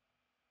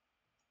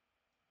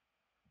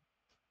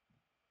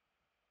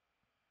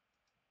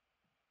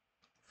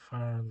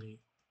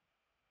 Farley,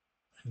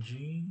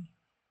 G.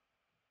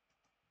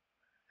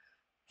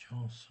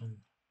 Johnson,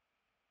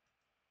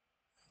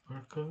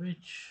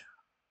 Berkovic.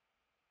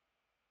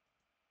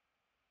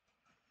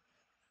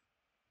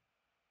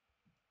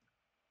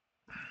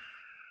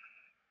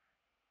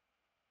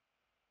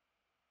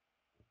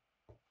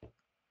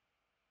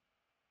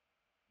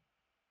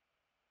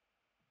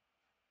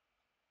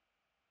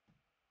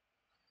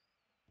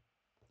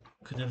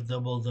 Could have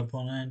doubled up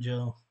on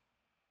Angel.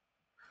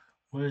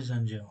 Where is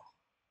Angel?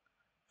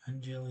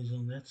 Angel is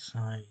on that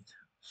side.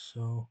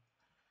 So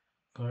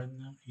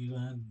Gardner, you're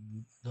gonna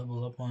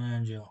double up on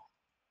Angel.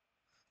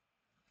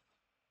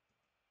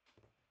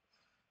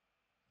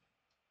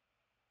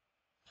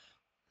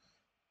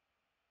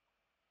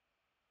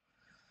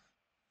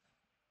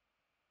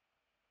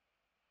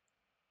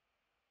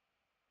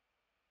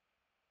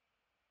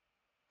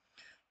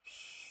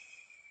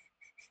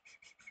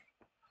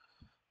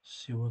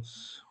 See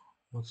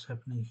what's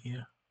happening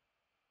here.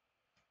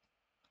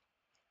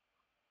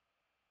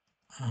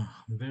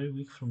 Very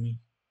weak for me.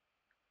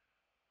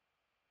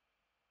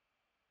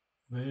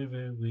 Very,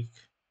 very weak.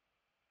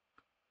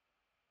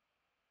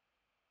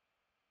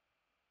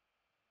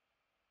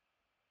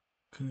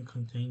 Couldn't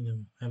contain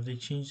them. Have they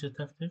changed the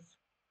tactic?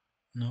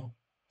 No.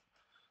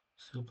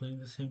 Still playing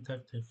the same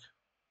tactic.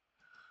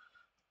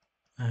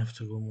 I have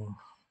to go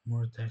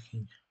more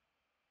attacking.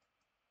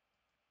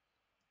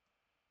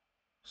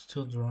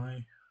 Still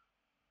dry.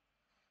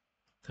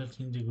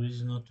 13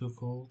 degrees, not too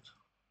cold.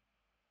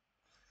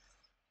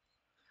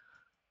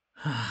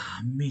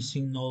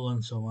 Missing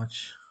Nolan so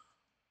much.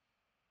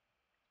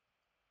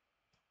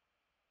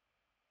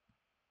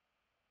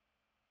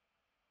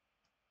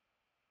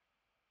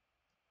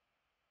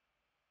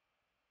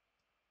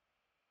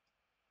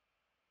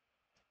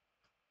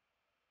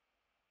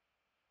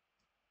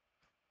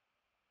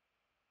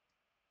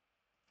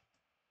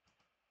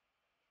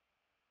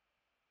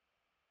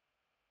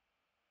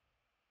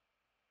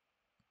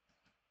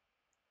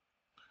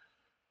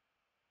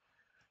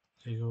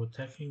 Did I go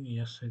attacking?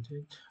 Yes, I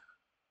did.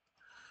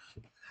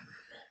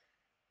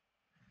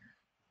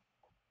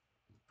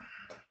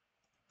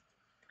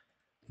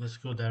 Let's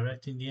go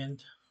direct in the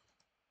end.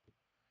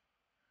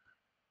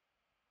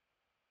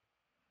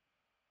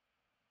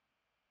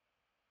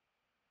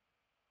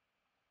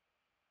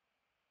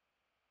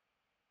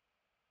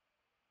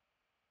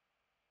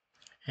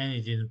 and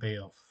it didn't pay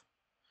off.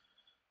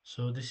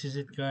 So this is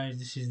it, guys.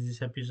 This is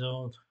this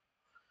episode.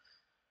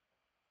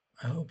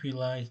 I hope you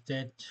liked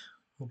it.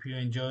 Hope you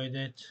enjoyed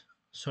it.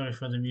 Sorry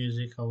for the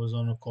music. I was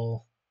on a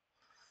call.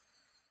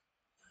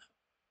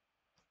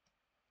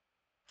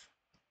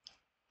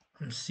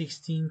 I'm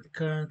 16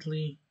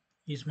 currently.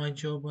 Is my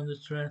job under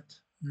threat?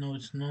 No,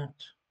 it's not.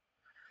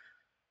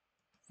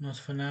 Not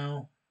for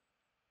now.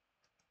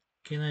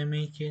 Can I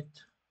make it?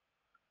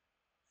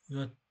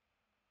 Got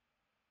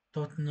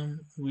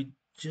Tottenham with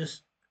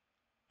just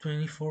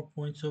 24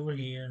 points over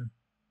here,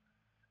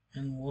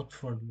 and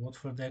Watford.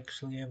 Watford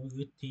actually have a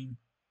good team.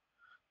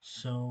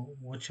 So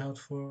watch out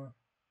for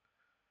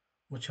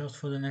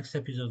the next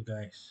episode,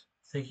 guys.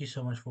 Thank you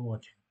so much for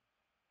watching.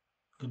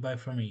 Goodbye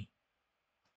from me.